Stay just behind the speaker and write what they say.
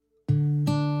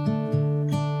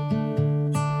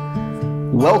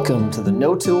Welcome to the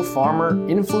No-Till Farmer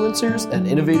Influencers and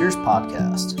Innovators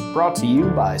podcast, brought to you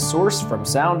by Source from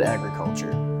Sound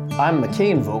Agriculture. I'm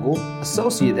McCain Vogel,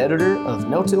 Associate Editor of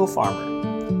No-Till Farmer.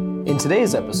 In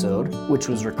today's episode, which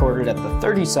was recorded at the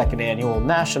 32nd Annual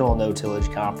National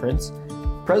No-Tillage Conference,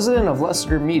 President of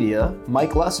Lessiter Media,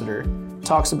 Mike Lessiter,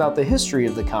 talks about the history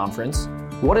of the conference,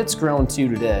 what it's grown to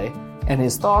today, and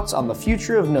his thoughts on the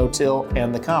future of no-till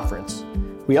and the conference.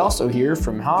 We also hear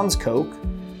from Hans Kok,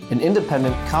 an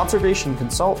independent conservation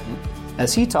consultant,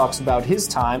 as he talks about his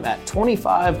time at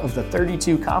 25 of the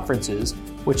 32 conferences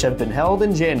which have been held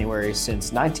in January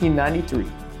since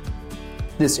 1993.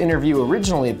 This interview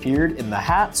originally appeared in the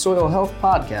HAT Soil Health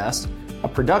Podcast, a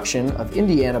production of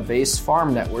Indiana-based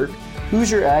farm network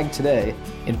Hoosier Ag Today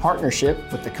in partnership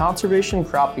with the Conservation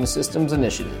Cropping Systems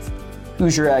Initiative.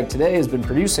 Hoosier Ag Today has been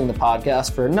producing the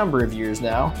podcast for a number of years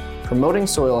now, promoting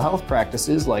soil health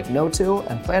practices like no-till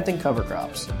and planting cover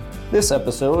crops. This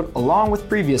episode, along with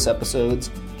previous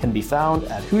episodes, can be found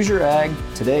at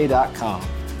HoosierAgToday.com.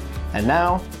 And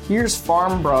now, here's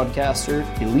farm broadcaster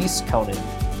Elise Koenig.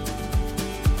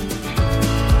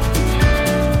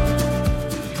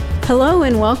 Hello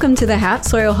and welcome to the HAT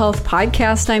Soil Health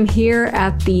Podcast. I'm here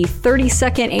at the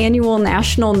 32nd Annual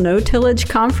National No-Tillage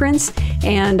Conference,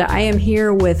 and I am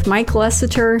here with Mike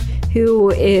Lessiter,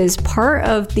 who is part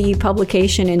of the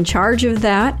publication in charge of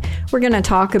that. We're going to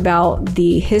talk about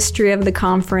the history of the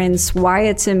conference, why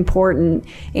it's important,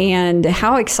 and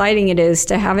how exciting it is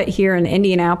to have it here in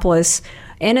Indianapolis,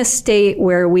 in a state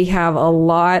where we have a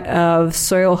lot of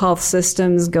soil health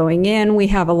systems going in. We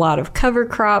have a lot of cover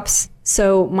crops.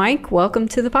 So, Mike, welcome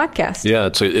to the podcast.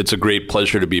 Yeah, it's a great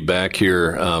pleasure to be back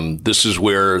here. This is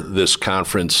where this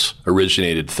conference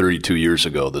originated 32 years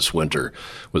ago. This winter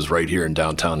was right here in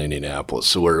downtown Indianapolis.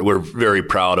 So we're very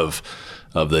proud of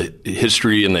the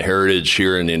history and the heritage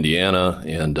here in Indiana,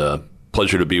 and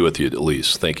pleasure to be with you,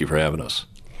 Elise. Thank you for having us.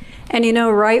 And you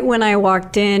know, right when I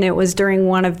walked in, it was during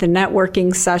one of the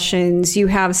networking sessions. You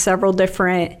have several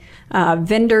different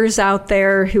vendors out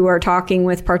there who are talking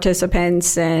with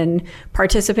participants, and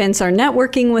participants are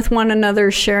networking with one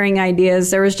another, sharing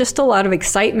ideas. There was just a lot of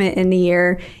excitement in the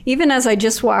air, even as I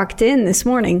just walked in this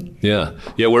morning. Yeah,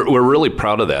 we're really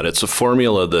proud of that. It's a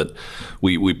formula that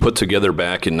we put together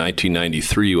back in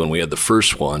 1993 when we had the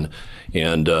first one.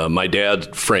 And my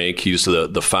dad, Frank, he's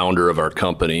the founder of our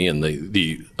company, and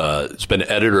he's been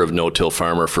editor of No-Till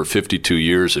Farmer for 52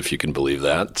 years, if you can believe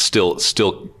that. Still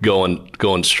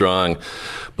going strong.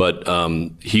 But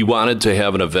he wanted to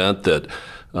have an event that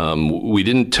we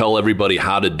didn't tell everybody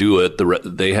how to do it.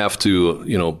 They have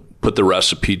to, put the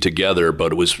recipe together,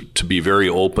 but it was to be very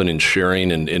open and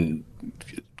sharing and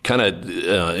kind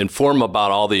of inform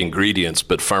about all the ingredients.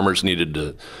 But farmers needed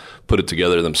to put it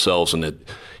together themselves, and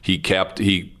he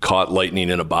caught lightning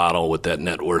in a bottle with that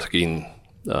networking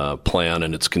plan,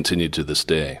 and it's continued to this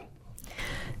day.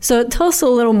 So tell us a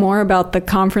little more about the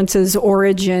conference's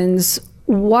origins.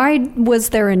 Why was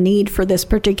there a need for this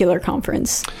particular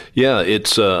conference? Yeah,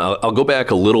 I'll go back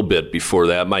a little bit before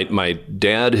that. My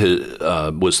dad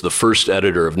was the first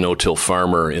editor of No-Till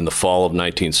Farmer in the fall of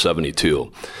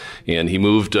 1972. And he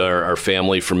moved our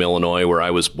family from Illinois, where I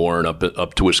was born,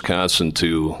 up to Wisconsin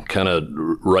to kind of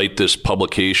write this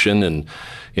publication. And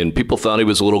people thought he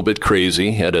was a little bit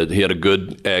crazy. He had a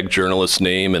good ag journalist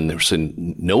name, and they were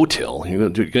saying, no-till? You're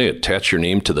going to attach your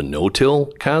name to the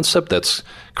no-till concept? That's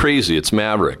crazy. It's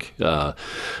maverick.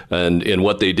 And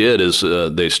what they did is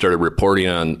they started reporting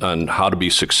on how to be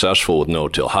successful with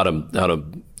no-till, how to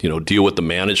deal with the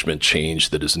management change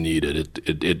that is needed.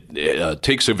 It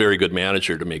takes a very good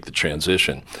manager to make the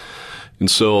transition.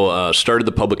 And so started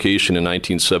the publication in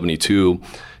 1972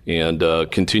 and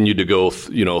continued to go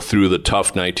through the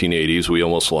tough 1980s. We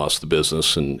almost lost the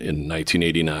business in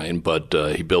 1989, but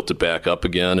he built it back up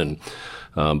again. And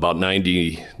about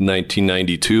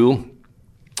 1992,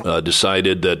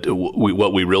 decided that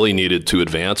what we really needed to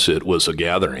advance it was a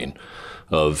gathering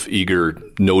of eager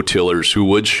no-tillers who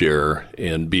would share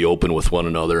and be open with one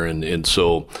another. And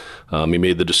so he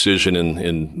made the decision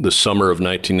in the summer of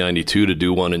 1992 to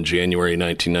do one in January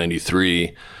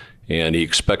 1993. And he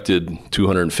expected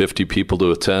 250 people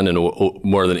to attend, and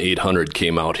more than 800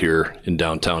 came out here in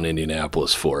downtown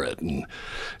Indianapolis for it. And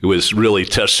it was really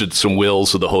tested some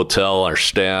wills of the hotel. Our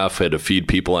staff had to feed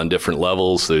people on different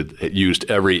levels. They used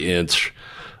every inch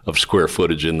of square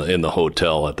footage in the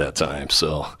hotel at that time.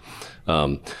 So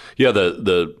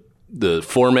the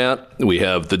format, we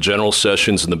have the general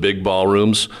sessions in the big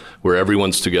ballrooms where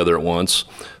everyone's together at once.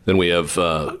 Then we have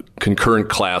concurrent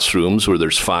classrooms where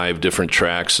there's 5 different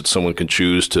tracks that someone can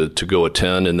choose to go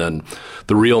attend. And then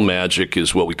the real magic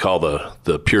is what we call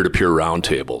the peer-to-peer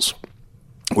roundtables.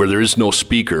 where there is no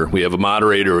speaker. We have a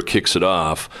moderator who kicks it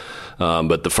off,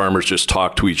 but the farmers just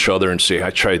talk to each other and say, I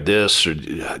tried this, or,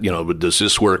 does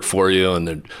this work for you? And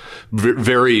then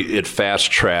it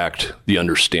fast-tracked the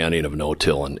understanding of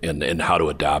no-till and how to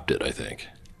adopt it, I think.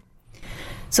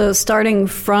 So starting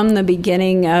from the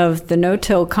beginning of the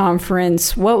No-Till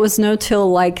Conference, what was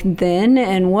no-till like then,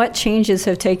 and what changes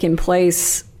have taken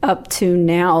place up to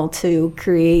now to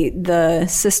create the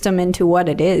system into what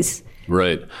it is?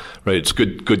 Right. It's a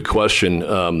good question.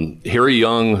 Harry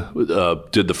Young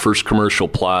did the first commercial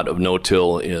plot of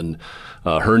no-till in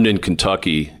Herndon,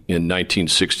 Kentucky in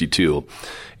 1962,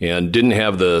 and didn't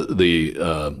have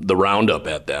the Roundup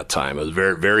at that time. It was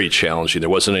very, very challenging. There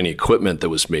wasn't any equipment that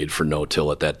was made for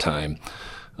no-till at that time.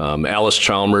 Alice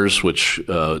Chalmers, which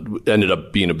ended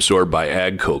up being absorbed by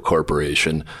AGCO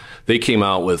Corporation, they came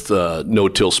out with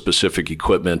no-till specific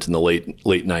equipment in the late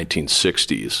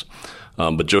 1960s.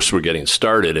 But just were getting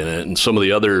started in it, and some of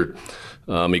the other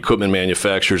equipment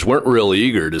manufacturers weren't real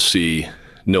eager to see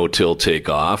no-till take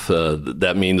off.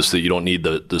 That means that you don't need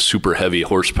the super heavy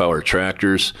horsepower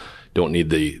tractors, don't need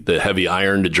the heavy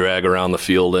iron to drag around the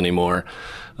field anymore.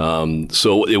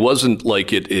 So it wasn't like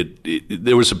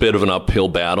there was a bit of an uphill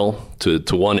battle to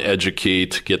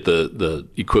educate, get the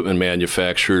equipment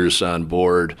manufacturers on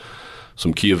board.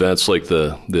 Some key events like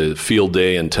the field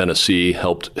day in Tennessee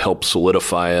helped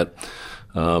solidify it.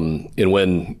 And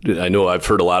when I know I've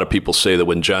heard a lot of people say that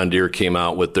when John Deere came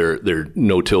out with their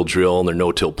no-till drill and their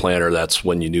no-till planter, that's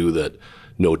when you knew that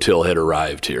no-till had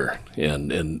arrived here,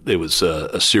 and it was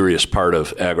a serious part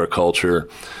of agriculture.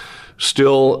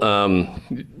 Still,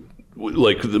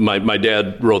 like my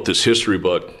dad wrote this history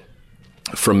book,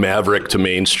 From Maverick to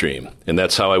Mainstream, and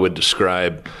that's how I would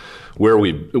describe where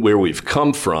we've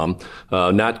come from.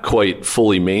 Not quite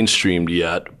fully mainstreamed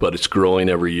yet, but it's growing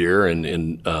every year,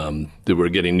 and we're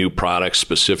getting new products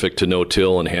specific to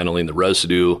no-till and handling the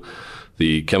residue,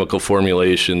 the chemical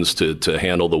formulations to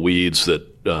handle the weeds that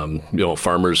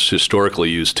farmers historically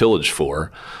use tillage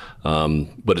for.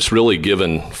 But it's really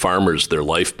given farmers their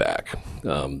life back.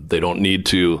 They don't need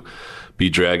to be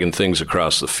dragging things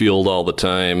across the field all the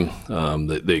time.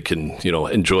 They can,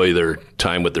 enjoy their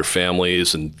time with their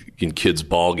families and in kids'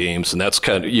 ball games. And that's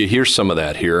you hear some of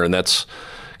that here, and that's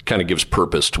kind of gives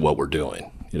purpose to what we're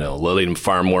doing, letting them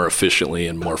farm more efficiently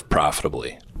and more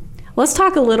profitably. Let's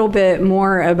talk a little bit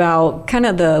more about kind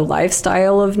of the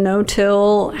lifestyle of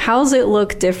no-till. How does it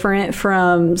look different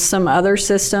from some other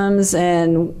systems,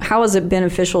 and how is it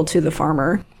beneficial to the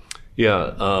farmer?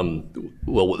 Yeah,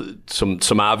 well,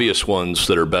 some obvious ones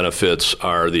that are benefits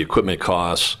are the equipment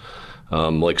costs.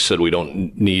 Like I said, we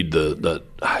don't need the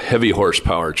heavy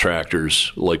horsepower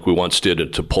tractors like we once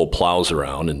did to pull plows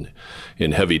around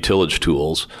in heavy tillage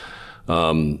tools.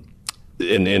 And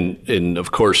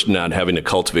of course, not having to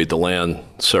cultivate the land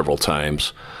several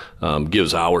times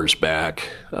gives hours back.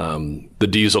 The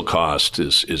diesel cost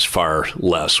is far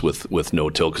less with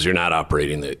no-till because you're not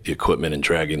operating the equipment and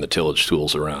dragging the tillage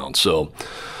tools around. So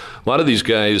a lot of these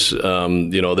guys,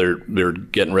 they're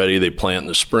getting ready. They plant in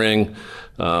the spring.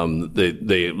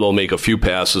 They'll make a few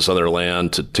passes on their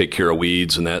land to take care of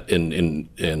weeds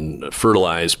and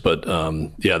fertilize. But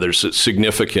there's a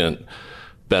significant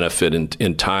benefit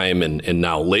in time and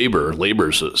now labor. Labor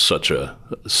is such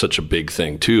a big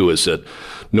thing too. Is that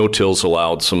no-till's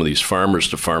allowed some of these farmers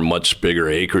to farm much bigger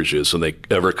acreages than they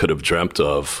ever could have dreamt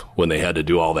of when they had to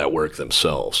do all that work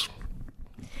themselves.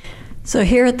 So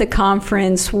here at the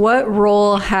conference, what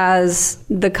role has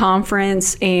the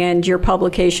conference and your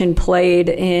publication played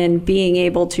in being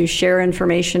able to share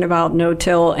information about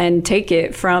no-till and take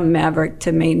it from Maverick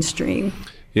to mainstream?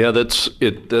 Yeah, that's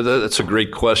a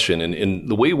great question, and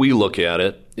the way we look at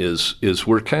it is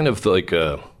we're kind of like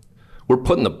we're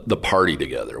putting the party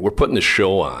together. We're putting the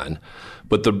show on,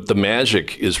 but the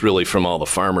magic is really from all the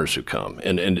farmers who come,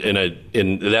 and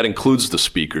that includes the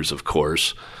speakers, of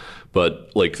course.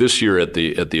 But like this year at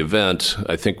the event,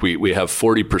 I think we have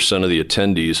 40% of the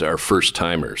attendees are first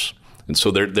timers, and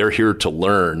so they're here to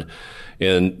learn.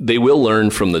 And they will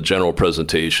learn from the general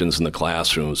presentations in the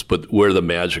classrooms, but where the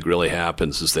magic really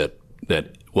happens is that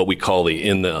what we call the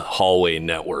in the hallway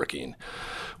networking,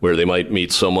 where they might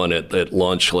meet someone at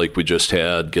lunch like we just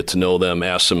had, get to know them,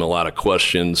 ask them a lot of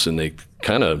questions, and they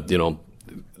kind of,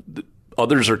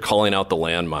 others are calling out the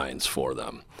landmines for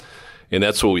them. And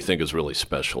that's what we think is really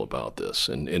special about this.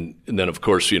 And then, of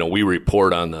course, we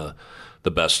report on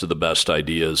the best of the best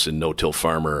ideas in No-Till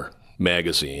Farmer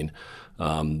magazine.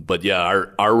 But yeah,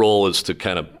 our role is to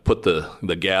kind of put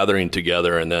the gathering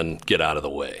together and then get out of the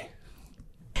way.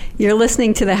 You're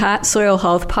listening to the Hat Soil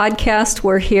Health Podcast.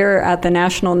 We're here at the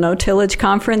National No-Tillage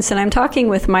Conference, and I'm talking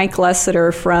with Mike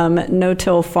Lessiter from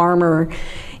No-Till Farmer.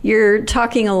 You're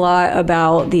talking a lot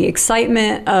about the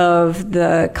excitement of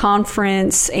the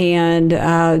conference and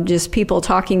just people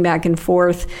talking back and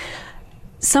forth.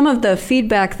 Some of the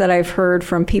feedback that I've heard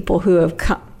from people who have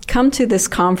come to this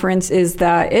conference is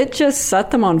that it just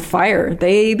set them on fire.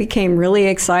 They became really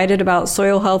excited about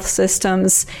soil health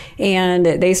systems, and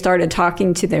they started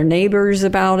talking to their neighbors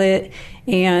about it.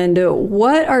 And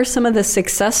what are some of the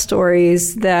success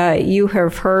stories that you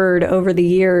have heard over the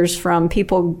years from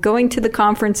people going to the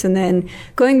conference and then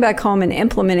going back home and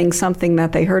implementing something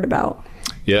that they heard about?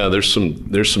 Yeah, there's some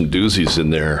doozies in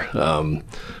there.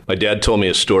 My dad told me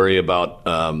a story about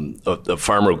a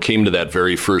farmer who came to that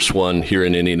very first one here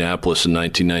in Indianapolis in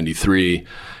 1993,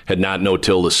 had not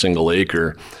no-tilled a single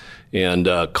acre, and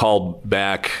called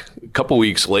back a couple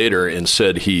weeks later and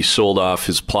said he sold off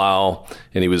his plow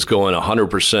and he was going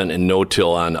 100% in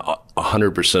no-till on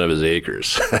 100% of his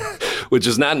acres, which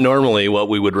is not normally what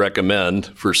we would recommend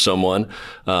for someone.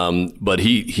 But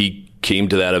he came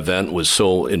to that event, was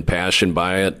so impassioned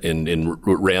by it and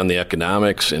ran the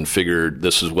economics and figured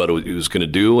this is what he was going to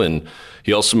do. And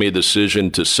he also made the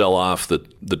decision to sell off the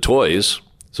toys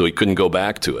so he couldn't go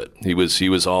back to it. He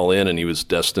was all in and he was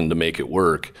destined to make it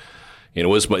work. And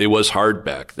it was hard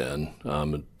back then,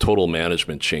 a total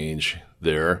management change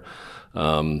there.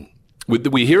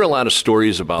 We hear a lot of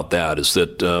stories about that, is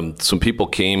that some people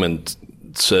came and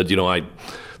said,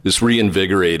 this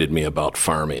reinvigorated me about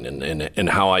farming and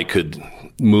how I could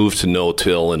move to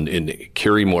no-till and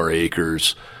carry more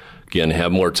acres, again,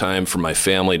 have more time for my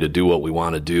family to do what we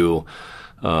want to do,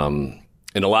 and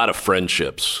a lot of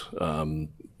friendships.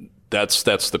 That's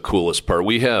the coolest part.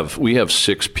 We have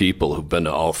 6 people who've been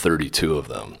to all 32 of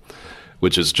them,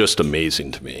 which is just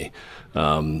amazing to me.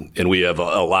 And we have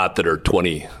a lot that are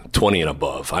 20 and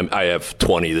above. I have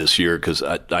 20 this year because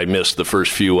I missed the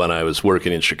first few when I was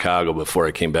working in Chicago before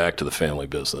I came back to the family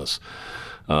business.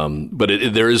 But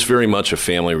there is very much a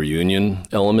family reunion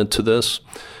element to this.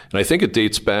 And I think it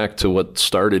dates back to what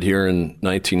started here in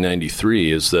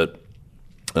 1993, is that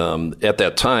at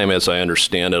that time, as I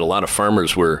understand it, a lot of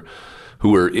farmers who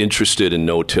were interested in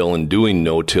no-till and doing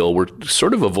no-till were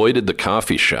sort of avoided the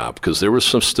coffee shop because there was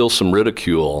still some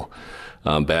ridicule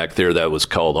back there that was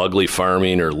called ugly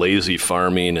farming or lazy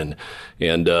farming, and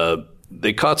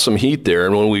they caught some heat there.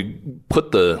 And when we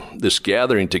put this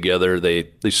gathering together,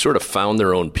 they sort of found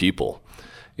their own people,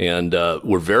 and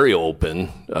were very open,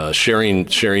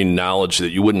 sharing knowledge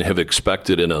that you wouldn't have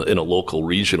expected in a local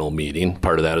regional meeting.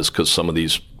 Part of that is because some of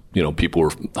these people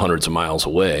were hundreds of miles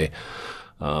away.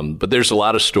 But there's a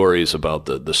lot of stories about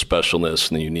the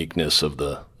specialness and the uniqueness of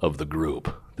the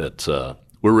group that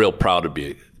we're real proud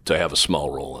to have a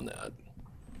small role in that.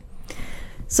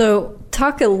 So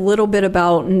talk a little bit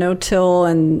about no-till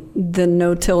and the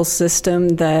no-till system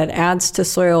that adds to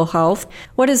soil health.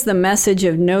 What is the message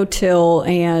of no-till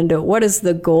and what is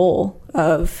the goal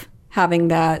of having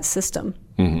that system?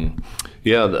 Mm-hmm.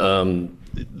 Yeah,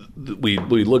 we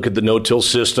look at the no-till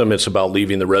system. It's about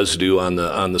leaving the residue on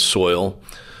the soil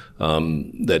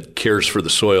that cares for the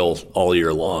soil all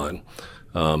year long.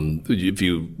 If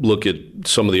you look at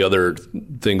some of the other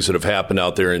things that have happened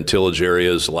out there in tillage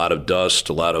areas, a lot of dust,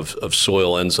 a lot of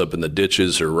soil ends up in the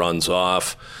ditches or runs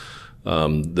off.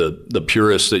 The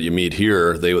purists that you meet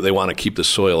here, they want to keep the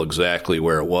soil exactly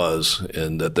where it was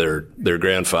and that their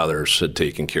grandfathers had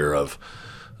taken care of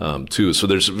too. So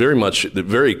there's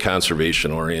very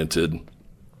conservation oriented.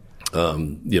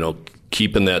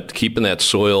 Keeping that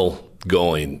soil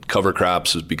going. Cover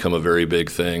crops has become a very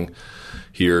big thing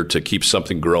here to keep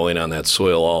something growing on that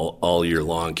soil all year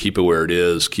long. Keep it where it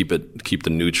is. Keep the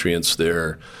nutrients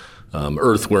there.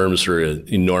 Earthworms are an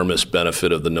enormous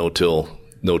benefit of the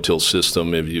no-till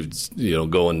system. If you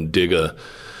go and dig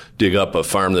up a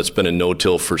farm that's been in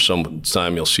no-till for some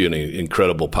time, you'll see an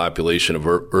incredible population of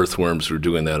earthworms who are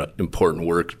doing that important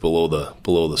work below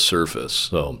the surface.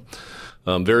 So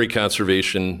very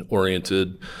conservation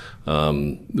oriented.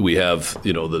 We have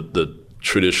the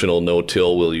traditional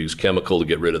no-till. We'll use chemical to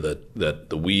get rid of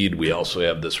the weed. We also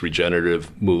have this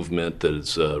regenerative movement that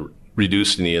is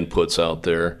reducing the inputs out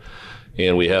there.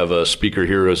 And we have a speaker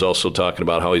here who is also talking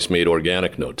about how he's made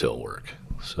organic no-till work.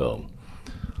 So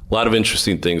a lot of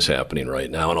interesting things happening right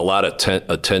now, and a lot of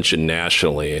attention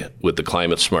nationally with the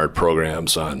climate smart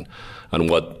programs on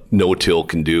what no-till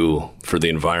can do for the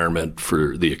environment,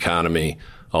 for the economy,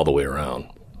 all the way around.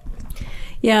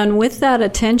 Yeah, and with that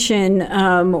attention,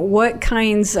 what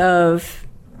kinds of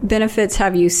benefits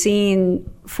have you seen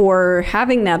for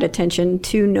having that attention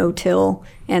to no-till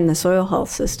and the soil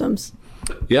health systems?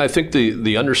 Yeah, I think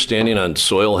the understanding on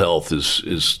soil health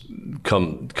is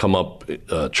come up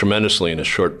tremendously in a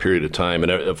short period of time,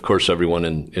 and of course, everyone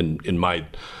in my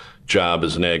job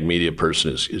as an ag media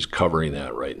person is covering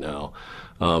that right now.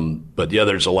 But yeah,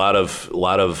 there's a lot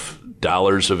of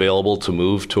dollars available to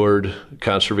move toward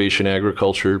conservation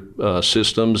agriculture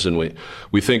systems, and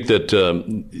we think that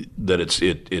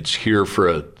it's here for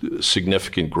a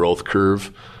significant growth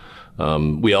curve.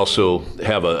 We also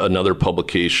have another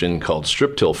publication called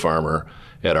Strip Till Farmer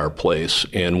at our place,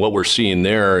 and what we're seeing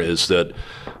there is that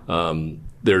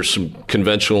there's some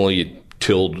conventionally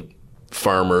tilled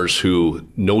farmers who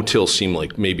no-till seem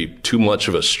like maybe too much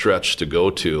of a stretch to go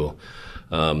to.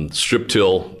 Strip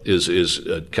till is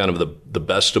kind of the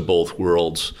best of both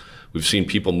worlds. We've seen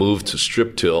people move to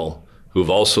strip till who have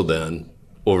also then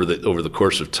over the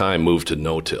course of time moved to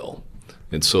no-till.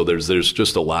 And so there's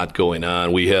just a lot going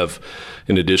on. We have,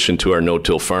 in addition to our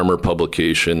No-Till Farmer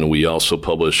publication, we also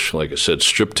publish, like I said,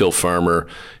 Strip Till Farmer,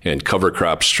 and Cover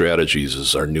Crop Strategies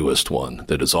is our newest one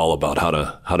that is all about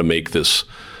how to make this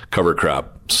cover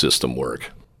crop system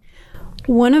work.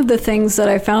 One of the things that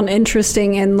I found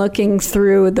interesting in looking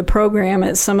through the program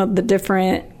at some of the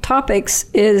different topics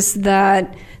is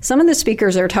that some of the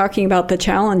speakers are talking about the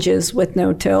challenges with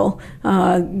no-till.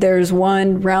 There's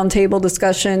one roundtable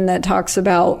discussion that talks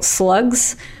about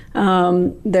slugs.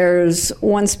 There's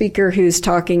one speaker who's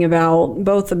talking about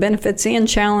both the benefits and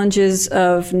challenges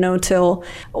of no-till.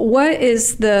 What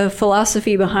is the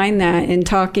philosophy behind that in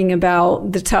talking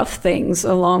about the tough things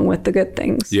along with the good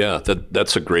things? Yeah,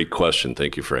 that's a great question.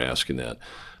 Thank you for asking that.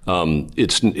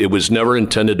 It was never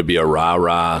intended to be a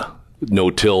rah-rah,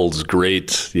 no-till's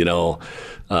great,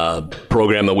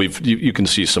 program that you can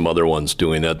see some other ones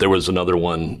doing that. There was another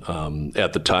one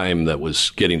at the time that was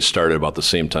getting started about the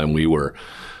same time we were.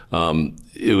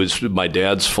 It was my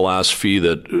dad's philosophy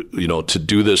that, to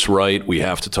do this right, we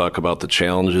have to talk about the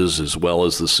challenges as well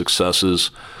as the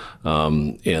successes,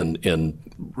 and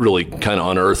really kind of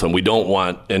unearth them. We don't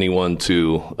want anyone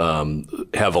to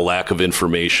have a lack of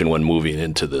information when moving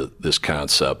into this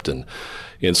concept.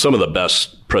 And some of the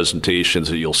best presentations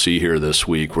that you'll see here this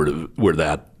week were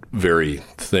that very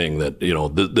thing that,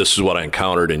 this is what I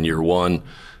encountered in year one.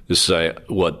 This is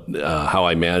how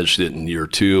I managed it in year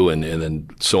two, and then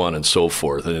so on and so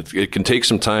forth. And it can take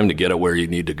some time to get it where you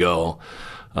need to go.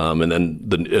 And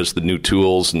then as the new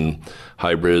tools and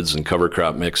hybrids and cover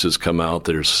crop mixes come out,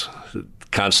 there's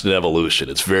constant evolution.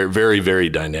 It's very, very, very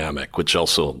dynamic, which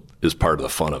also is part of the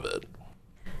fun of it.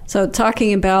 So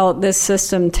talking about this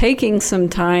system taking some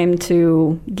time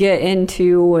to get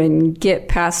into and get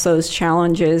past those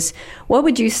challenges, what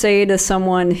would you say to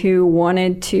someone who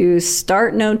wanted to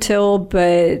start no-till,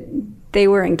 but they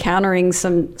were encountering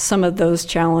some of those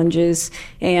challenges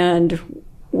and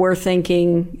were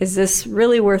thinking, is this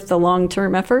really worth the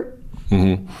long-term effort?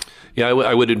 Mm-hmm. Yeah,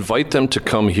 I would invite them to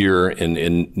come here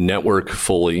and network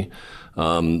fully.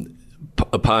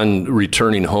 Upon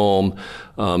returning home,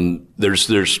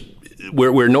 there's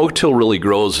where no-till really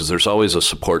grows is there's always a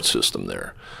support system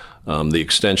there. The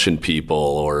extension people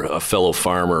or a fellow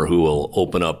farmer who will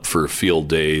open up for field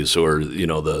days, or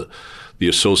the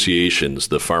associations,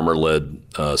 the farmer-led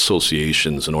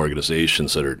associations and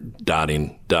organizations that are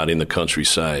dotting the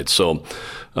countryside. So,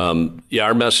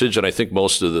 our message, and I think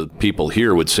most of the people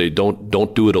here would say, don't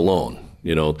do it alone.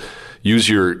 Use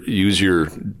your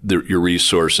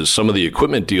resources. Some of the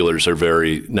equipment dealers are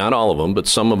not all of them, but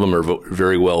some of them are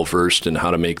very well versed in how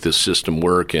to make this system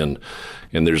work, and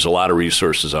there's a lot of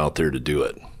resources out there to do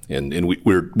it. And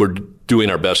we're doing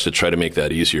our best to try to make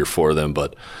that easier for them,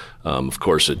 but of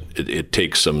course it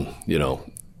takes some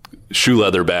shoe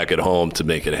leather back at home to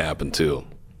make it happen too.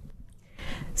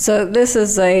 So this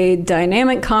is a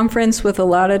dynamic conference with a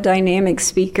lot of dynamic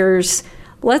speakers.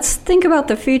 Let's think about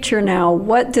the future now.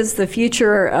 What does the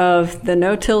future of the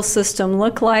no-till system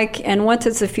look like, and what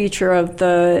does the future of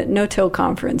the no-till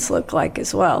conference look like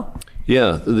as well?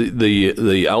 Yeah,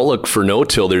 the outlook for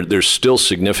no-till, there's still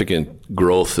significant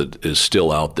growth that is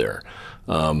still out there.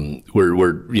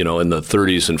 We're in the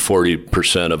 30s and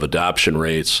 40% of adoption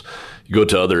rates. You go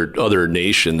to other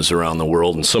nations around the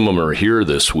world, and some of them are here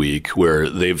this week, where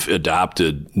they've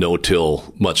adopted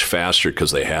no-till much faster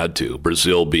because they had to.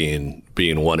 Brazil being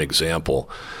one example.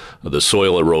 The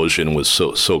soil erosion was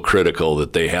so critical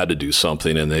that they had to do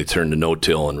something, and they turned to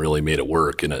no-till and really made it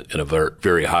work in a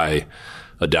very high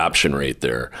adoption rate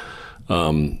there.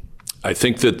 I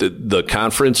think that the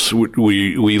conference,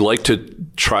 we like to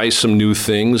try some new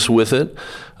things with it.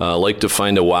 Like to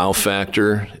find a wow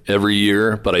factor every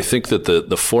year, but I think that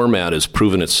the format has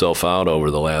proven itself out over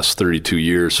the last 32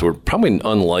 years, so we're probably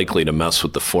unlikely to mess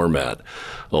with the format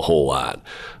a whole lot.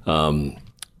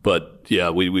 But yeah,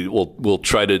 we'll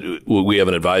try to. We have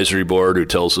an advisory board who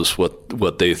tells us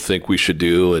what they think we should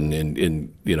do, and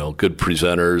good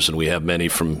presenters, and we have many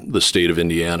from the state of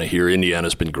Indiana here.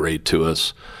 Indiana's been great to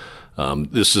us.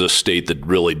 This is a state that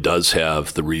really does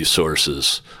have the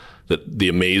resources, the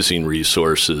amazing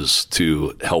resources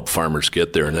to help farmers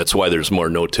get there, and that's why there's more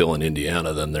no-till in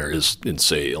Indiana than there is in,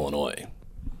 say, Illinois.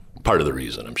 Part of the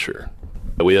reason, I'm sure.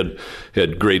 We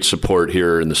had great support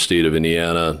here in the state of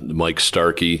Indiana. Mike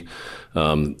Starkey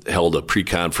held a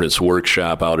pre-conference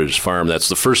workshop out at his farm. That's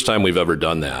the first time we've ever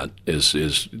done that,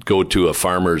 is go to a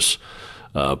farmer's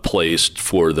place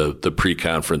for the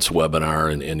pre-conference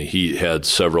webinar, and he had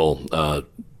several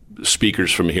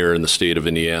speakers from here in the state of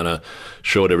Indiana,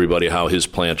 showed everybody how his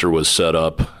planter was set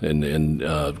up, and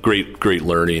great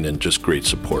learning and just great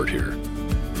support here.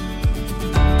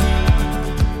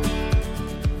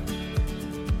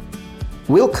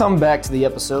 We'll come back to the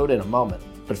episode in a moment,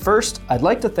 but first, I'd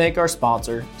like to thank our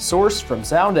sponsor, Source from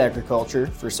Sound Agriculture,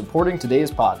 for supporting today's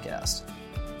podcast.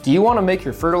 Do you want to make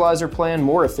your fertilizer plan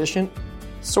more efficient?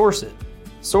 Source it.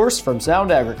 Source from Sound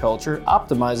Agriculture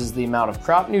optimizes the amount of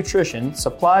crop nutrition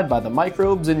supplied by the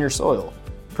microbes in your soil,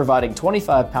 providing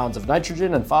 25 pounds of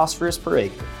nitrogen and phosphorus per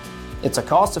acre. It's a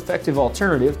cost-effective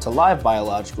alternative to live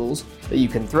biologicals that you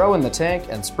can throw in the tank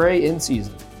and spray in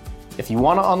season. If you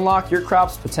want to unlock your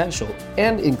crop's potential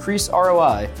and increase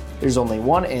ROI, there's only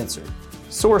one answer: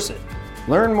 source it.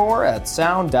 Learn more at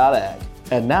sound.ag.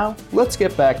 And now, let's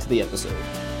get back to the episode.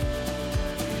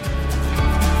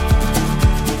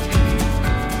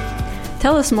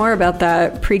 Tell us more about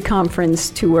that pre-conference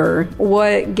tour.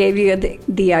 What gave you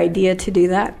the idea to do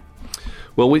that?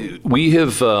 Well, we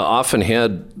have often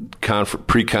had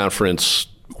pre-conference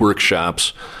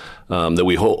workshops that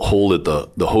we hold at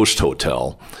the host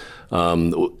hotel.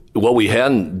 What we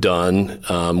hadn't done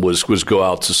was go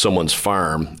out to someone's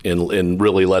farm and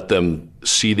really let them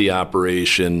see the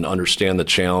operation, understand the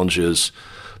challenges,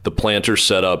 the planter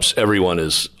setups. Everyone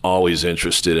is always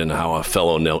interested in how a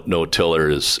fellow no-tiller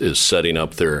is setting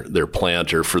up their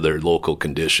planter for their local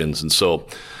conditions. And so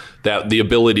that the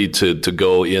ability to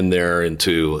go in there and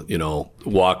to,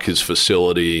 walk his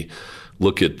facility,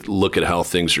 look at how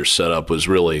things are set up was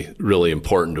really, really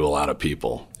important to a lot of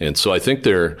people. And so I think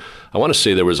I want to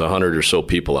say there was 100 or so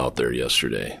people out there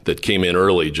yesterday that came in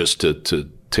early just to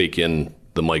take in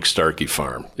the Mike Starkey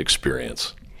farm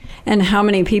experience. And how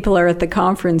many people are at the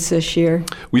conference this year?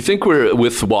 We think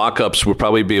with walk-ups, we'll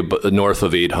probably be north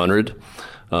of 800.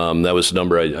 That was the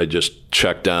number I just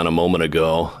checked on a moment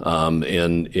ago.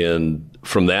 And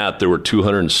from that, there were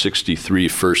 263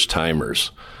 first-timers,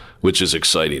 which is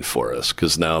exciting for us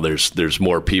because now there's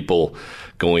more people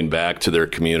going back to their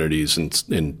communities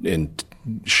and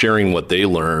sharing what they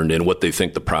learned and what they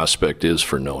think the prospect is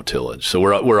for no-tillage. So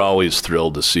we're always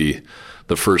thrilled to see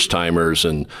the first-timers,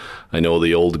 and I know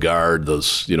the old guard,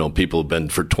 those people who've been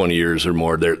for 20 years or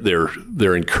more,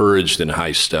 they're encouraged and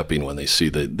high-stepping when they see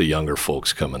the younger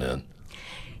folks coming in.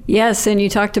 Yes, and you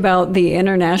talked about the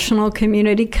international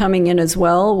community coming in as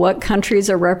well. What countries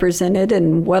are represented,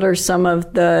 and what are some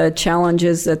of the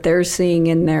challenges that they're seeing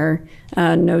in their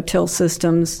no-till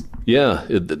systems? Yeah,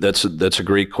 that's a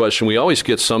great question. We always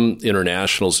get some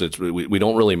internationals that we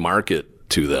don't really market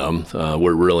to them.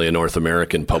 We're really a North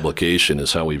American publication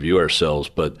is how we view ourselves,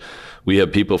 but we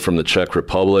have people from the Czech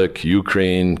Republic,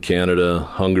 Ukraine, Canada,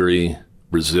 Hungary,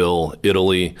 Brazil,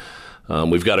 Italy.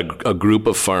 We've got a group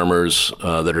of farmers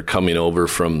that are coming over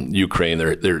from Ukraine.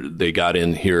 They got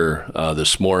in here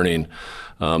this morning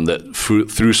that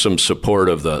through some support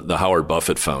of the Howard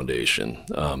Buffett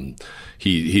Foundation.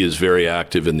 He is very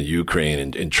active in the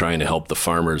Ukraine and trying to help the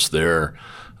farmers there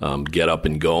get up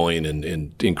and going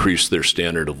and increase their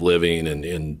standard of living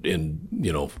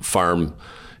and farm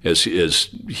as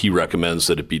he recommends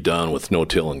that it be done with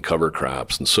no-till and cover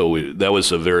crops. And so that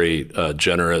was a very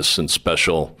generous and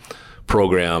special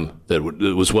program that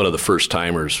it was one of the first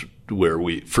times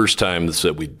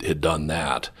that we had done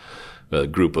that. A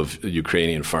group of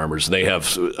Ukrainian farmers. And they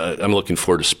have. I'm looking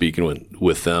forward to speaking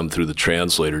with them through the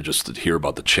translator just to hear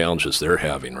about the challenges they're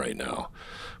having right now,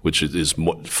 which is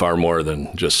far more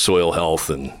than just soil health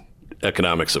and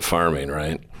economics of farming,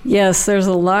 right? Yes, there's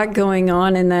a lot going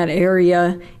on in that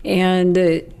area,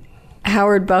 and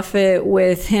Howard Buffett,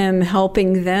 with him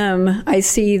helping them, I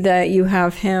see that you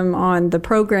have him on the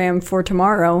program for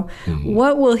tomorrow. Mm-hmm.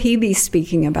 What will he be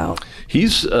speaking about?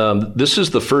 He's this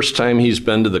is the first time he's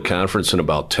been to the conference in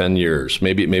about 10 years,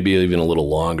 maybe even a little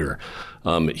longer.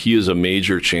 He is a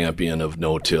major champion of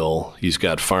no-till. He's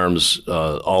got farms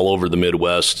all over the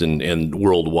Midwest and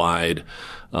worldwide.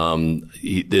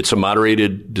 It's a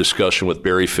moderated discussion with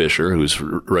Barry Fisher, who's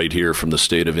right here from the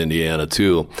state of Indiana,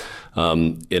 too.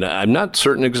 And I'm not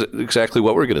certain exactly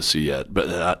what we're going to see yet,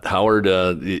 but Howard,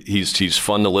 he's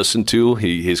fun to listen to.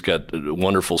 He's got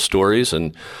wonderful stories,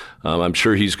 and I'm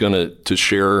sure he's going to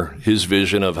share his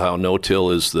vision of how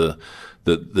no-till is the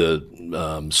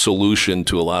solution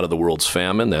to a lot of the world's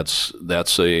famine. That's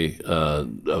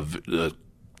a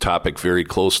topic very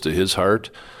close to his heart.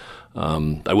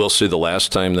 I will say the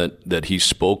last time that he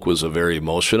spoke was a very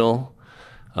emotional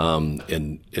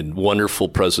and wonderful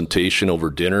presentation over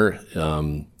dinner,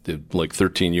 like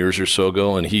 13 years or so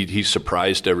ago, and he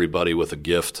surprised everybody with a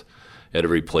gift at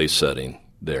every place setting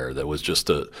there. That was just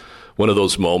one of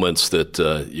those moments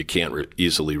that you can't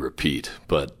easily repeat,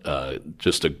 but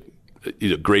just a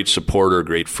great supporter,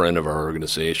 great friend of our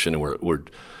organization, and we're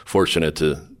fortunate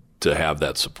to have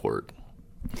that support.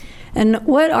 And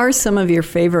what are some of your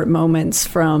favorite moments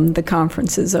from the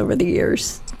conferences over the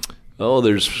years? Oh,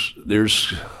 there's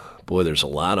a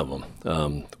lot of them.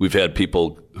 We've had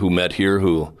people who met here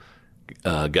who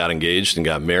got engaged and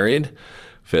got married.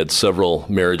 We've had several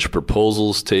marriage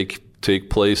proposals take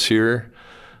place here.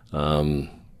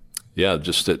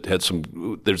 Just it had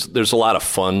some. There's a lot of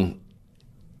fun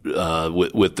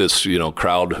with this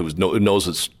crowd who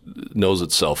knows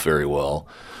itself very well.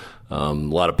 A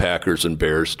lot of Packers and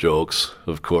Bears jokes,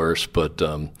 of course, but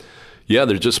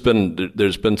there's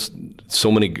been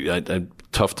so many.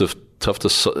 Tough to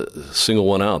single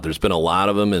one out. There's been a lot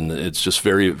of them, and it's just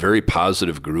very, very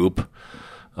positive group.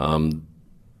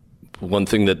 One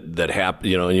thing that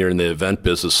happened, when you're in the event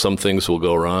business, some things will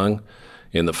go wrong,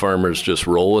 and the farmers just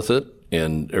roll with it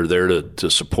and are there to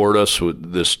support us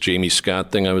with this Jamie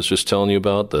Scott thing I was just telling you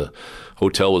about. The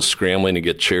hotel was scrambling to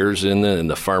get chairs in, and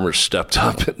the farmers stepped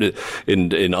up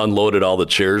and unloaded all the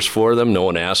chairs for them. No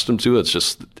one asked them to.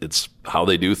 It's how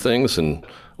they do things, and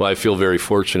I feel very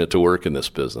fortunate to work in this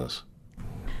business.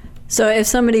 So if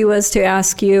somebody was to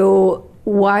ask you,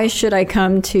 why should I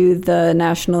come to the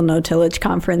National No-Tillage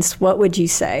Conference, what would you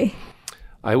say?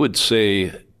 I would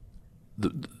say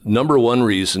the number one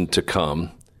reason to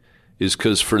come is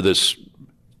because for this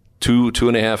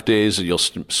 2.5 days that you'll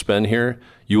spend here,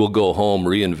 you will go home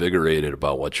reinvigorated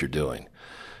about what you're doing.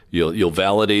 You'll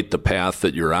validate the path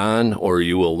that you're on, or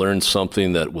you will learn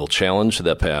something that will challenge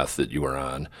that path that you are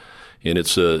on. And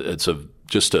it's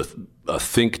just a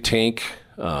think tank.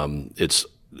 It's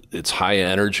high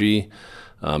energy.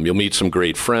 You'll meet some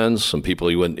great friends, some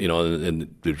people you wouldn't,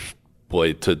 and to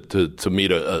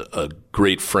meet a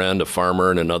great friend, a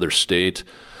farmer in another state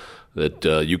that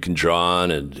you can draw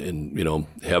on and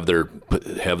have their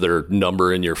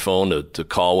number in your phone to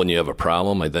call when you have a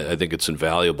problem. I think it's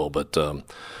invaluable, but the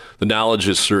knowledge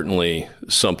is certainly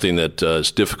something that is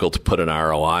difficult to put an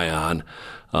ROI on.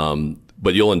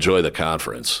 But you'll enjoy the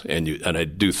conference, and I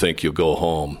do think you'll go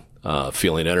home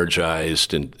feeling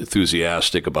energized and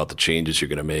enthusiastic about the changes you're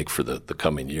going to make for the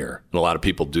coming year. And a lot of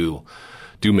people do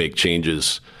make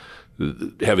changes.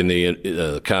 Having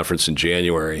the conference in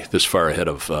January, this far ahead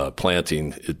of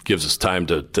planting, it gives us time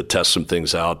to test some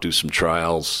things out, do some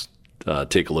trials,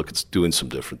 take a look at doing some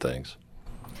different things.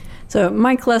 So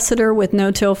Mike Lessiter with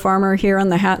No-Till Farmer here on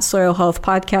the Hat Soil Health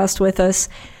Podcast with us.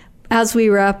 As we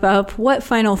wrap up, what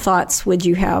final thoughts would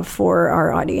you have for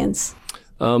our audience?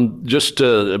 Just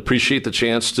appreciate the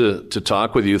chance to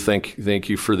talk with you. Thank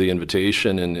you for the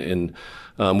invitation, and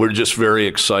we're just very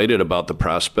excited about the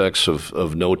prospects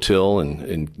of no-till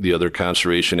and the other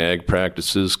conservation ag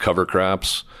practices, cover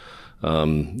crops.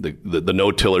 The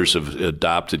no-tillers have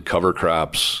adopted cover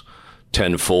crops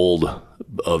tenfold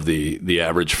of the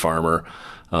average farmer.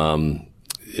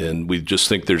 And we just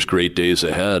think there's great days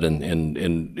ahead.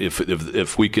 And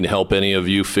if we can help any of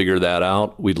you figure that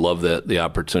out, we'd love the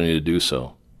opportunity to do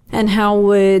so. And how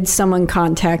would someone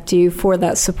contact you for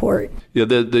that support? Yeah,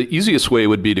 the easiest way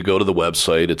would be to go to the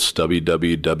website. It's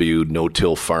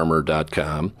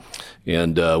www.notillfarmer.com.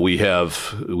 And we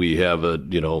have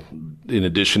in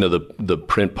addition to the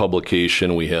print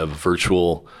publication, we have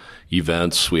virtual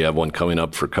events. We have one coming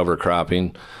up for cover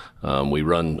cropping. We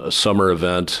run a summer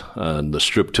event on the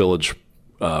strip tillage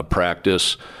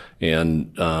practice,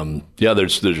 and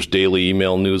there's daily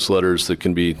email newsletters that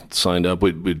can be signed up.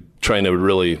 We're trying to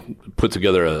really put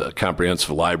together a comprehensive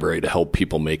library to help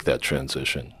people make that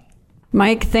transition.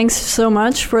 Mike, thanks so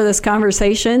much for this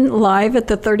conversation live at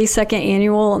the 32nd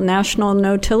Annual National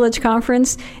No-Tillage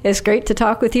Conference. It's great to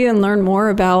talk with you and learn more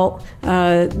about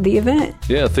the event.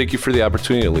 Yeah, thank you for the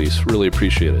opportunity, Elise. Really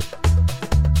appreciate it.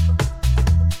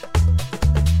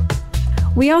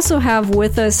 We also have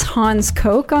with us Hans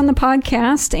Kok on the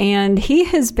podcast, and he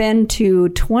has been to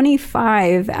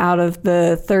 25 out of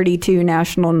the 32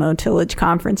 National No-Tillage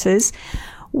Conferences.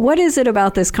 What is it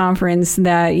about this conference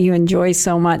that you enjoy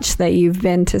so much that you've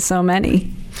been to so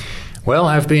many? Well,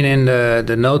 I've been in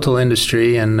the no-till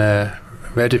industry and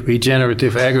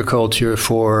regenerative agriculture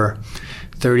for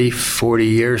 30, 40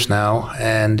 years now,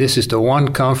 and this is the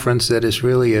one conference that is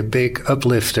really a big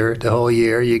uplifter the whole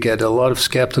year. You get a lot of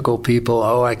skeptical people,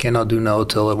 I cannot do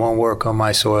no-till, it won't work on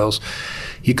my soils.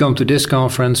 You come to this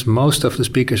conference, most of the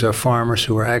speakers are farmers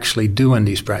who are actually doing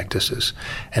these practices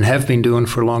and have been doing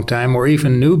for a long time, or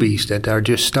even newbies that are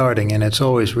just starting. And it's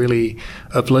always really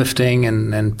uplifting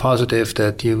and positive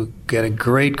that you get a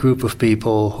great group of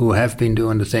people who have been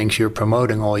doing the things you're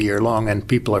promoting all year long, and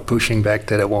people are pushing back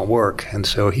that it won't work. And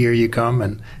so here you come,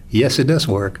 and yes, it does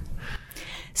work.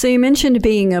 So you mentioned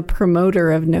being a promoter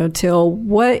of no-till.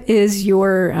 What is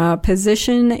your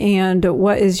position and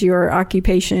what is your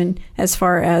occupation as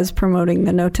far as promoting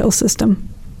the no-till system?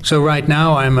 So right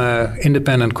now I'm an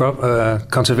independent crop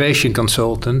conservation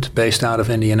consultant based out of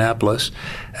Indianapolis.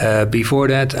 Before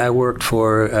that I worked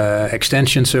for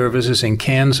extension services in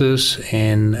Kansas,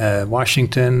 in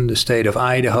Washington, the state of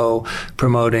Idaho,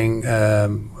 promoting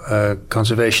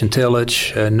conservation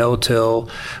tillage, no-till,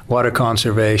 water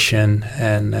conservation,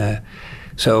 and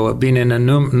so I've been in a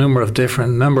number of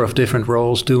different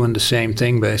roles doing the same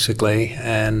thing basically,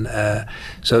 and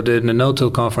so the no-till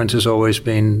conference has always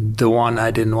been the one I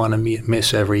didn't want to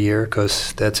miss every year,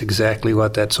 because that's exactly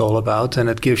what that's all about, and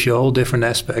it gives you a whole different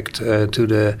aspect to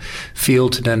the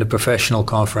field than the professional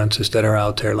conferences that are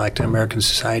out there, like the American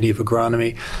Society of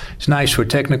Agronomy. It's nice for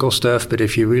technical stuff, but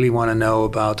if you really want to know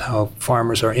about how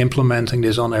farmers are implementing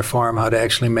this on their farm, how they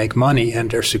actually make money and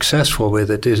they're successful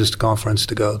with it, this is the conference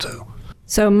to go to.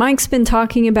 So Mike's been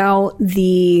talking about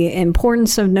the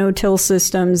importance of no-till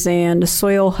systems and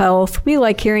soil health. We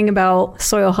like hearing about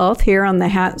soil health here on the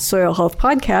HAT Soil Health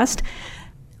Podcast.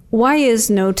 Why is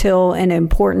no-till an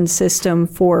important system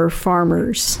for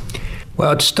farmers?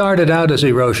 Well, it started out as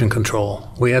erosion control.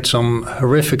 We had some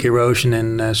horrific erosion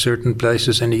in certain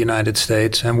places in the United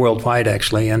States and worldwide,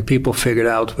 actually, and people figured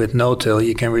out with no-till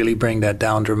you can really bring that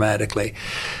down dramatically.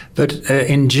 But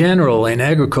in general, in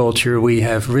agriculture, we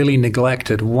have really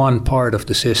neglected one part of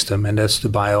the system, and that's the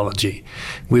biology.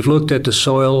 We've looked at the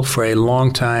soil for a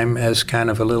long time as kind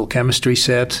of a little chemistry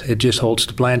set. It just holds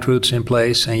the plant roots in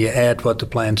place, and you add what the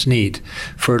plants need: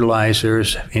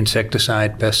 fertilizers,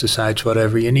 insecticide, pesticides,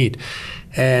 whatever you need.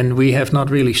 And we have not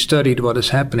really studied what is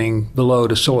happening below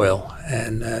the soil.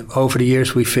 And over the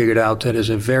years, we figured out that is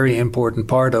a very important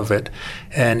part of it.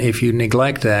 And if you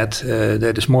neglect that,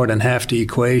 that is more than half the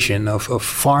equation of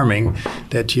farming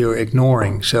that you're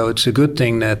ignoring. So it's a good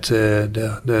thing that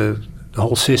the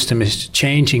whole system is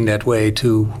changing that way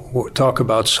to talk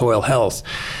about soil health.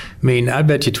 I mean, I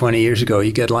bet you 20 years ago,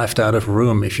 you get laughed out of a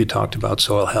room if you talked about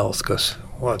soil health, because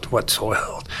what soil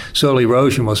health? Soil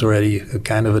erosion was already a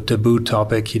kind of a taboo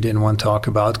topic you didn't want to talk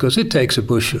about, because it takes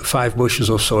 5 bushels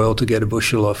of soil to get a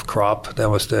bushel of crop. That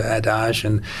was the adage,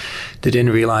 and they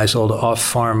didn't realize all the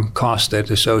off-farm costs that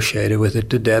associated with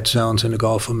it, the dead zones in the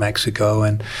Gulf of Mexico,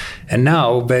 and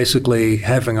now basically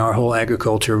having our whole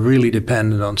agriculture really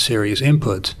dependent on serious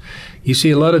inputs. You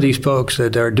see a lot of these folks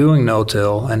that are doing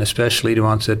no-till, and especially the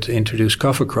ones that introduce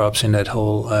cover crops in that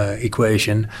whole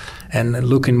equation, and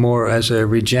looking more as a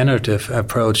regenerative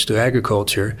approach to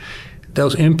agriculture.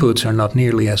 Those inputs are not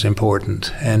nearly as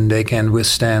important, and they can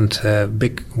withstand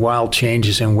big wild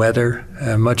changes in weather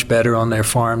much better on their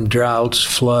farm, droughts,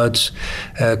 floods,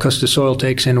 because the soil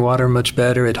takes in water much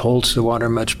better, it holds the water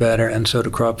much better, and so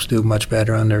the crops do much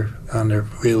better under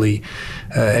really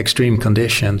extreme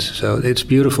conditions. So it's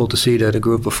beautiful to see that a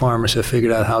group of farmers have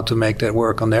figured out how to make that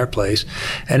work on their place.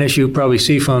 And as you probably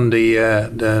see from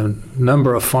the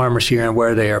number of farmers here and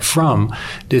where they are from,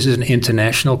 this is an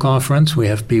international conference. We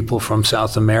have people from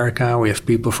South America, we have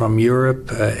people from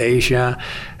Europe, Asia,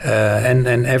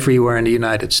 and everywhere in the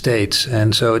United States.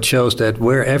 And so it shows that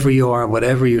wherever you are,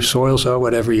 whatever your soils are,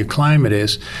 whatever your climate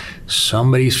is,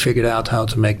 somebody's figured out how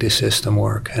to make this system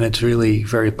work. And it's really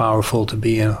very powerful to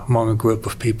be among a group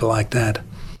of people like that.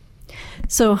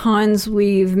 So Hans,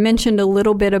 we've mentioned a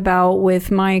little bit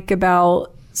with Mike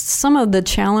about some of the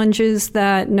challenges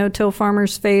that no-till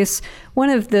farmers face. One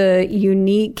of the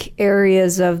unique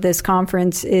areas of this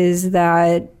conference is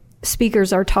that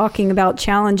speakers are talking about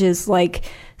challenges like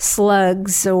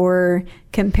slugs or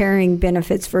comparing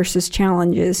benefits versus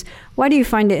challenges. Why do you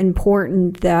find it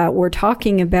important that we're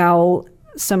talking about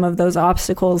some of those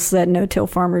obstacles that no-till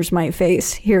farmers might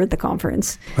face here at the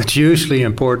conference? It's usually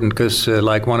important because,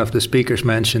 like one of the speakers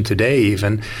mentioned today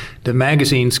even, the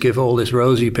magazines give all this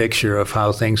rosy picture of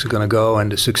how things are going to go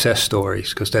and the success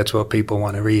stories, because that's what people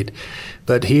want to read.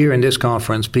 But here in this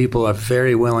conference, people are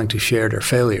very willing to share their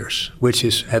failures, which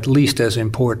is at least as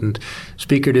important.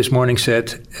 Speaker this morning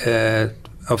said,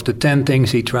 of the 10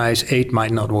 things he tries, 8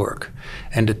 might not work.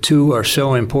 And the 2 are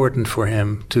so important for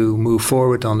him to move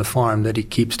forward on the farm that he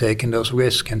keeps taking those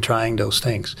risks and trying those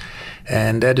things.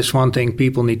 And that is one thing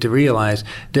people need to realize.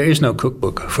 There is no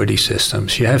cookbook for these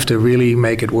systems. You have to really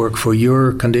make it work for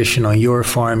your condition on your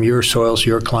farm, your soils,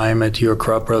 your climate, your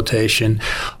crop rotation.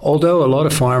 Although a lot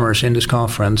of farmers in this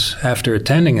conference, after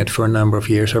attending it for a number of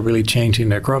years, are really changing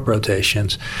their crop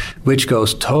rotations, which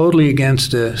goes totally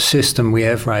against the system we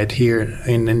have right here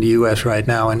in the U.S. right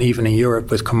now, and even in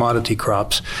Europe with commodity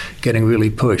crops getting really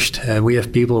pushed. We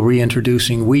have people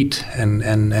reintroducing wheat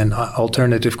and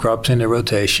alternative crops in their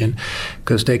rotation,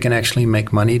 because they can actually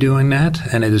make money doing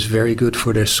that, and it is very good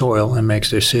for their soil and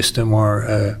makes their system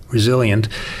more resilient.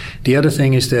 The other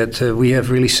thing is that we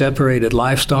have really separated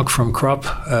livestock from crop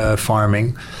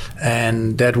farming,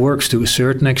 and that works to a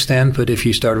certain extent, but if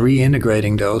you start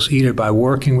reintegrating those, either by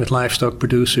working with livestock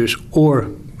producers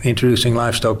or introducing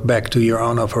livestock back to your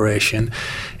own operation,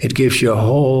 it gives you a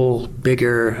whole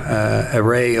bigger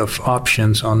array of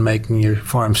options on making your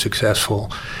farm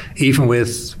successful. Even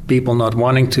with people not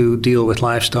wanting to deal with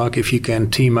livestock, if you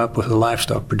can team up with a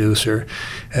livestock producer,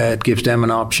 it gives them an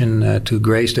option to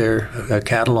graze their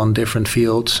cattle on different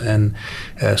fields. And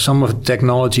some of the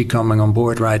technology coming on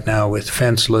board right now with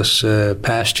fenceless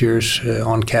pastures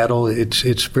on cattle,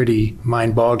 it's pretty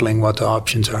mind-boggling what the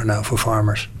options are now for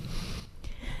farmers.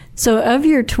 So of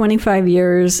your 25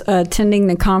 years attending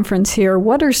the conference here,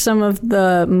 what are some of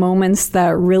the moments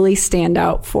that really stand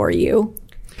out for you?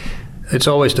 It's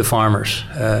always the farmers,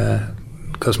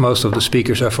 because most of the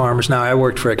speakers are farmers. Now, I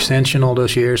worked for Extension all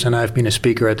those years, and I've been a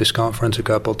speaker at this conference a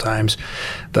couple times.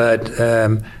 But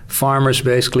farmers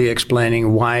basically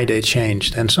explaining why they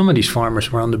changed. And some of these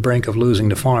farmers were on the brink of losing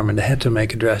the farm, and they had to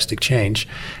make a drastic change.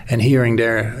 And hearing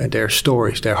their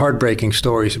stories, their heartbreaking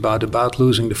stories about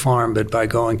losing the farm, but by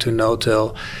going to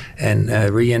no-till and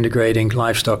reintegrating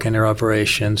livestock in their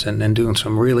operations and doing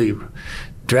some really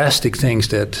drastic things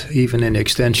that even in the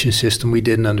extension system we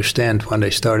didn't understand when they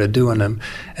started doing them,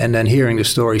 and then hearing the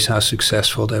stories how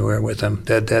successful they were with them.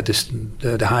 That is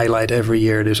the highlight every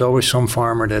year. There's always some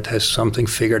farmer that has something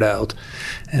figured out,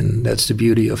 and that's the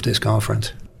beauty of this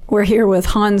conference. We're here with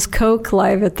Hans Kok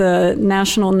live at the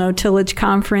National No-Tillage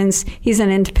Conference. He's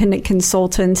an independent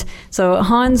consultant. So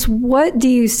Hans, what do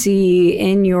you see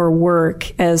in your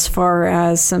work as far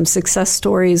as some success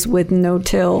stories with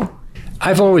no-till?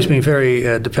 I've always been very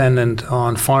dependent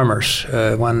on farmers.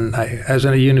 As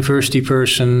a university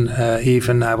person,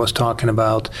 even I was talking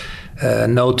about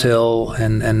no-till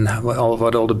and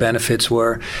what all the benefits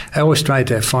were. I always tried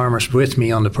to have farmers with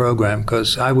me on the program,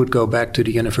 because I would go back to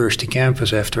the university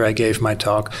campus after I gave my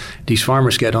talk. These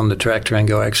farmers get on the tractor and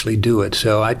go actually do it.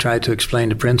 So I tried to explain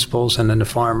the principles, and then the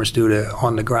farmers do the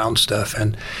on-the-ground stuff.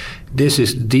 And this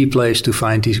is the place to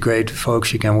find these great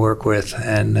folks you can work with,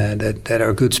 and that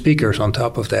are good speakers on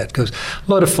top of that. Because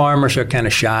a lot of farmers are kind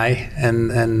of shy,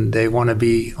 and they want to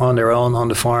be on their own on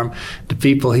the farm. The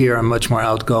people here are much more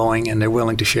outgoing, and they're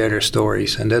willing to share their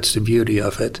stories, and that's the beauty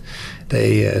of it.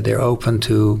 They're open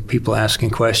to people asking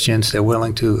questions. They're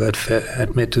willing to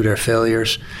admit to their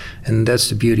failures, and that's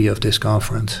the beauty of this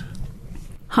conference.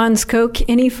 Hans Kok,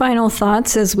 any final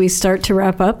thoughts as we start to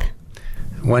wrap up?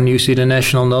 When you see the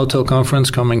National No-Till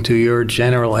Conference coming to your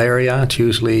general area, it's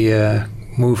usually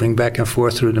moving back and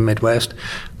forth through the Midwest,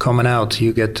 coming out,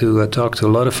 you get to talk to a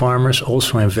lot of farmers,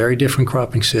 also in very different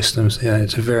cropping systems.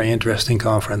 It's a very interesting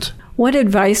conference. What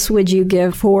advice would you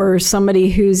give for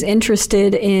somebody who's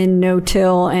interested in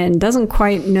no-till and doesn't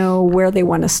quite know where they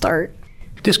want to start?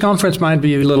 This conference might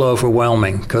be a little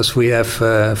overwhelming, because we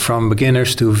have from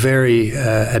beginners to very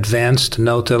advanced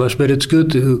no-tillers, but it's good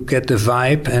to get the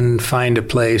vibe and find a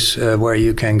place where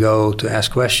you can go to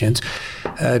ask questions.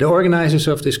 The organizers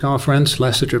of this conference,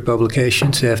 Lessiter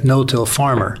Publications, they have No-Till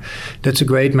Farmer. That's a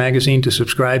great magazine to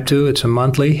subscribe to. It's a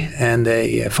monthly, and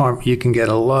you can get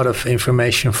a lot of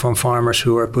information from farmers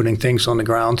who are putting things on the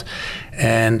ground.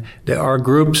 And there are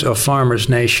groups of farmers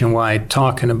nationwide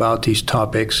talking about these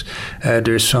topics.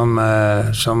 There's some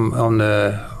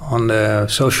On the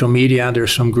social media,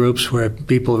 there's some groups where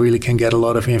people really can get a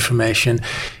lot of information.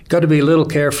 Got to be a little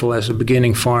careful as a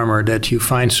beginning farmer that you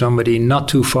find somebody not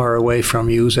too far away from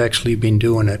you who's actually been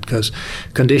doing it, because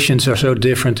conditions are so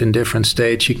different in different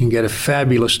states. You can get a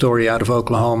fabulous story out of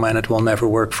Oklahoma and it will never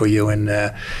work for you in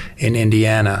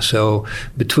Indiana. So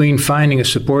between finding a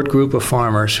support group of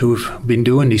farmers who've been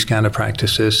doing these kind of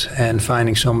practices and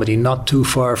finding somebody not too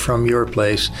far from your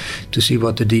place to see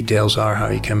what the details are, how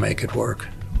you can make it work.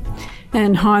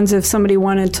 And Hans, if somebody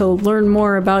wanted to learn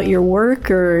more about your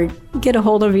work or get a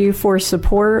hold of you for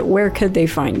support, where could they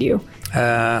find you?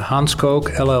 Hans Kok,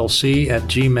 LLC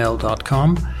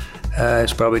 @gmail.com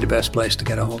is probably the best place to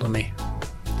get a hold of me.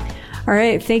 All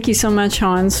right. Thank you so much,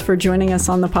 Hans, for joining us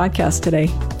on the podcast today.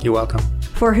 You're welcome.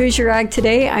 For Who's Your Ag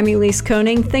Today, I'm Elise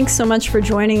Koning. Thanks so much for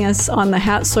joining us on the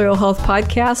Hat Soil Health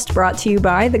Podcast, brought to you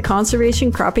by the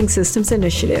Conservation Cropping Systems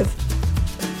Initiative.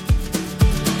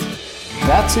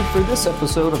 That's it for this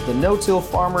episode of the No-Till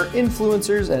Farmer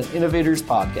Influencers and Innovators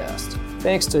podcast.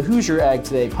 Thanks to Who's Your Ag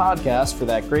Today podcast for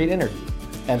that great interview.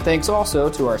 And thanks also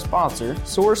to our sponsor,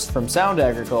 Source from Sound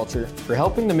Agriculture, for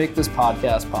helping to make this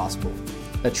podcast possible.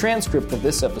 A transcript of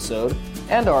this episode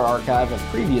and our archive of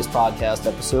previous podcast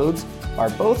episodes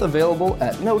are both available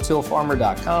at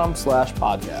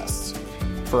notillfarmer.com/podcasts.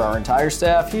 For our entire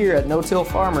staff here at No-Till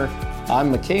Farmer,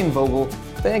 I'm McCain Vogel.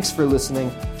 Thanks for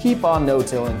listening. Keep on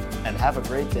no-tilling and have a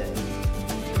great day.